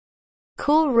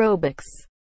Cool Robux.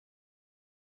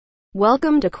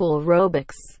 Welcome to Cool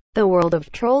Robux. The world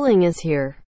of trolling is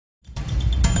here.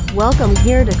 Welcome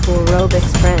here to Cool Robux,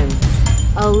 friends.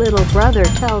 A little brother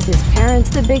tells his parents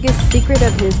the biggest secret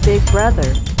of his big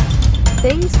brother.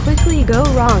 Things quickly go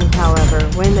wrong, however,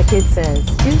 when the kid says,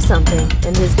 do something,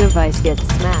 and his device gets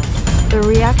smashed. The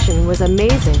reaction was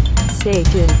amazing. Stay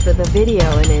tuned for the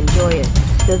video and enjoy it.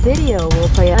 The video will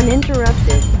play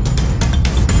uninterrupted.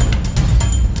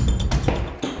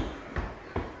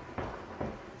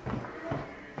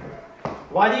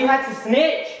 Why do you have to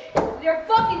snitch? You're a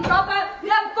fucking dropout. You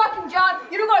have a fucking job.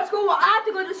 You don't go to school. Well, I have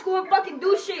to go to school and fucking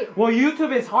do shit. Well,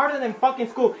 YouTube is harder than fucking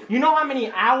school. You know how many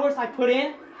hours I put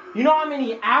in? You know how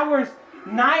many hours,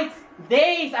 nights,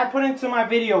 days I put into my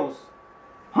videos?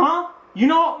 Huh? You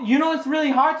know it's really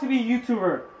hard to be a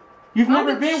YouTuber. You've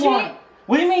never been one.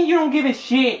 What do you mean you don't give a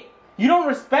shit? You don't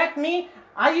respect me?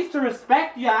 I used to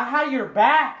respect you. I had your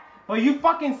back. But you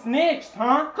fucking snitched,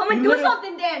 huh? Come and do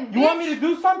something then, bitch. You want me to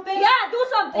do something? Yeah, do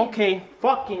something. Okay,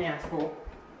 fucking asshole.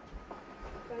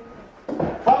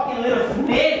 Fucking little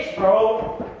snitch,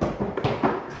 bro.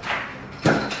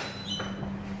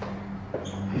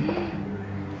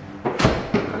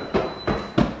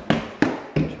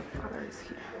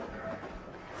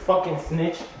 Fucking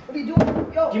snitch. What are you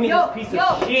doing? Yo, give me this piece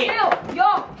of shit.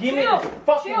 Give me this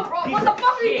fucking chill, bro. piece What the of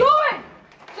fuck are you shit. doing?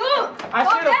 Dude, I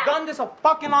should have done this a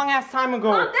fucking long ass time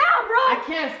ago. Calm down, bro. I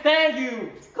can't stand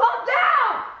you. Calm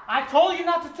down. I told you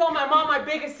not to tell my mom my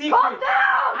biggest secret. Calm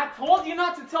down. I told you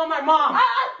not to tell my mom.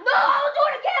 No, I'll do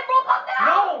it again, bro. Calm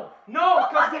down. No.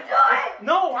 Don't fucking do it.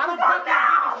 No, I don't fucking give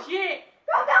a shit.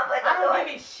 Calm down, please don't do it. I don't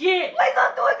give a shit. Please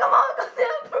don't do it. Come on, calm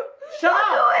down, bro. Shut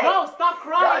Don't up. do it. No, stop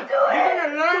crying. Don't do it. You're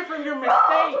gonna learn from your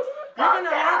mistakes. You're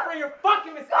gonna learn from your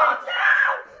fucking mistakes. Calm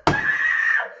down.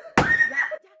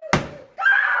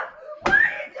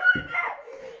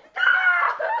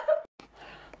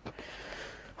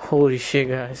 Holy shit,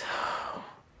 guys.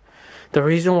 The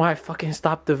reason why I fucking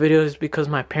stopped the video is because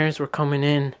my parents were coming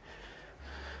in.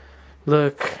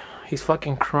 Look, he's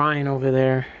fucking crying over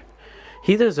there.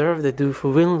 He deserved it, dude,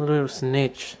 for being a little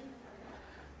snitch.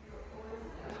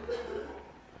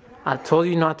 I told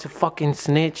you not to fucking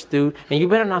snitch, dude. And you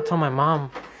better not tell my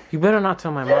mom. You better not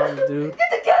tell my mom, dude. Get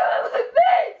the camera out of my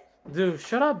face. Dude,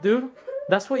 shut up, dude.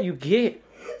 That's what you get.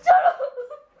 Shut up.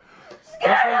 Get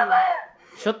out of my room.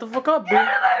 Shut the fuck up, dude. Get out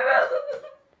of my room.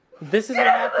 This is what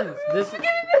happens. This is... Leave me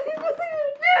alone.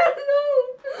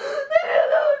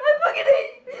 I fucking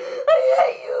hate you. I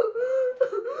hate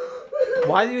you.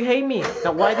 Why do you hate me?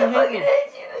 Now, why do you hate me? I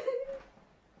hate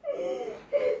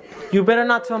you. You better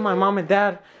not tell my mom and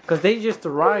dad, because they just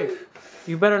arrived.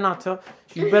 You better not tell.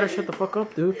 You better shut the fuck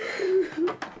up, dude.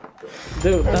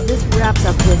 Dude. And this wraps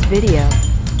up his video.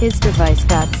 His device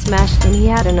got smashed and he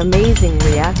had an amazing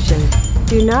reaction.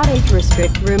 Do not age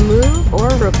restrict, remove, or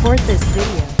report this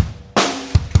video.